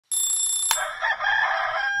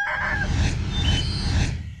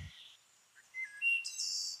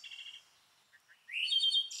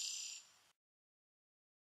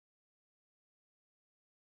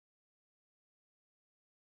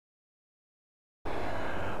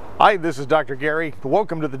Hi, this is Dr. Gary.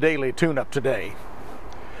 Welcome to the Daily Tune-Up today.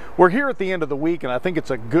 We're here at the end of the week, and I think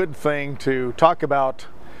it's a good thing to talk about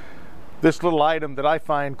this little item that I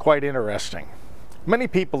find quite interesting. Many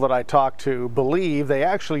people that I talk to they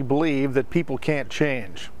actually believe that people can't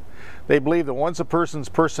change. They believe that once a person's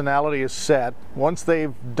personality is set, once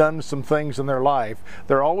they've done some things in their life,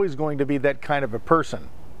 they're always going to be that kind of a person.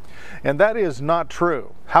 And that is not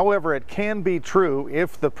true. However, it can be true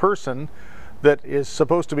if the person that is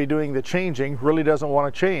supposed to be doing the changing really doesn't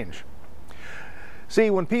want to change.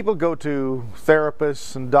 See, when people go to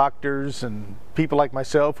therapists and doctors and people like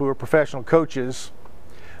myself who are professional coaches,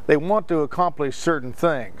 they want to accomplish certain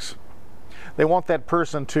things. They want that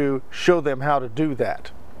person to show them how to do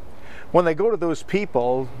that. When they go to those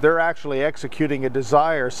people, they're actually executing a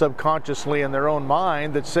desire subconsciously in their own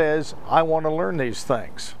mind that says, I want to learn these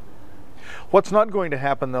things. What's not going to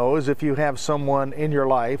happen, though, is if you have someone in your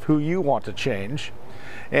life who you want to change,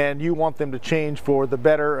 and you want them to change for the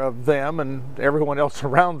better of them and everyone else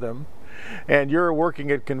around them, and you're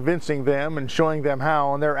working at convincing them and showing them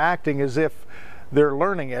how, and they're acting as if they're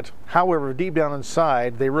learning it. However, deep down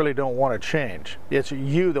inside, they really don't want to change. It's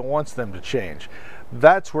you that wants them to change.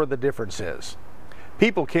 That's where the difference is.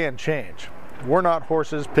 People can change. We're not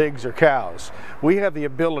horses, pigs, or cows. We have the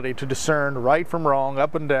ability to discern right from wrong,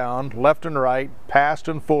 up and down, left and right, past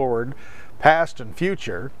and forward, past and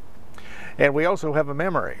future. And we also have a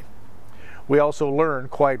memory. We also learn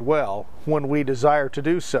quite well when we desire to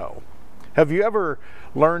do so. Have you ever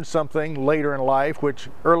learned something later in life which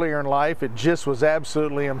earlier in life it just was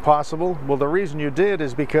absolutely impossible? Well, the reason you did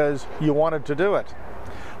is because you wanted to do it.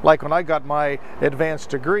 Like when I got my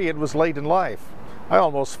advanced degree, it was late in life. I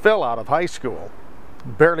almost fell out of high school,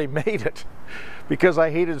 barely made it, because I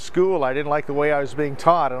hated school. I didn't like the way I was being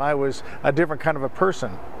taught, and I was a different kind of a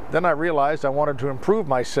person. Then I realized I wanted to improve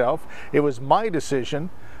myself. It was my decision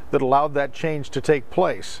that allowed that change to take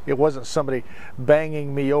place. It wasn't somebody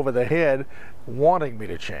banging me over the head wanting me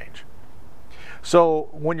to change. So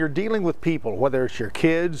when you're dealing with people, whether it's your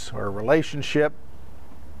kids or a relationship,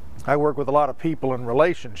 I work with a lot of people in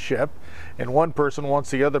relationship, and one person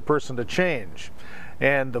wants the other person to change.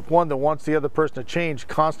 And the one that wants the other person to change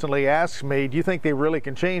constantly asks me, do you think they really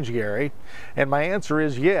can change, Gary? And my answer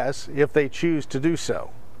is yes, if they choose to do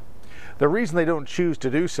so. The reason they don't choose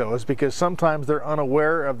to do so is because sometimes they're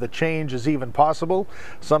unaware of the change is even possible.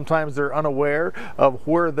 Sometimes they're unaware of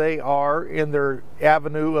where they are in their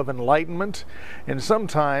avenue of enlightenment. And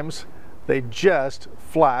sometimes they just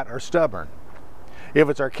flat are stubborn. If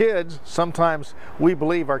it's our kids, sometimes we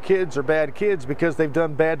believe our kids are bad kids because they've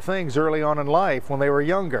done bad things early on in life when they were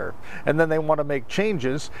younger. And then they want to make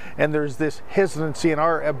changes, and there's this hesitancy in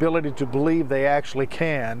our ability to believe they actually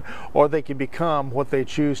can, or they can become what they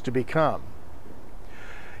choose to become.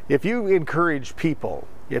 If you encourage people,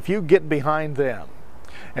 if you get behind them,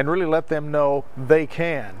 and really let them know they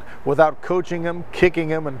can, without coaching them, kicking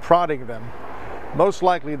them, and prodding them, most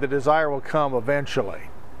likely the desire will come eventually.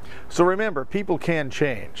 So remember, people can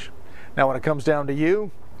change. Now when it comes down to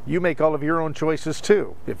you, you make all of your own choices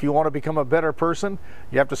too. If you want to become a better person,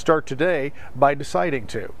 you have to start today by deciding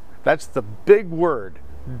to. That's the big word,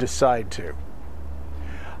 decide to.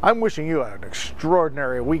 I'm wishing you an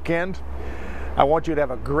extraordinary weekend. I want you to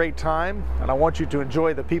have a great time, and I want you to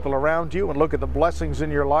enjoy the people around you and look at the blessings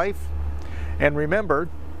in your life. And remember,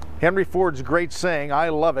 Henry Ford's great saying, I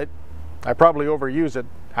love it. I probably overuse it.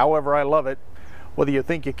 However, I love it. Whether you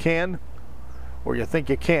think you can or you think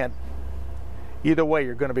you can't, either way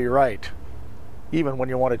you're going to be right, even when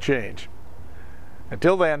you want to change.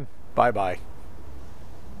 Until then, bye-bye.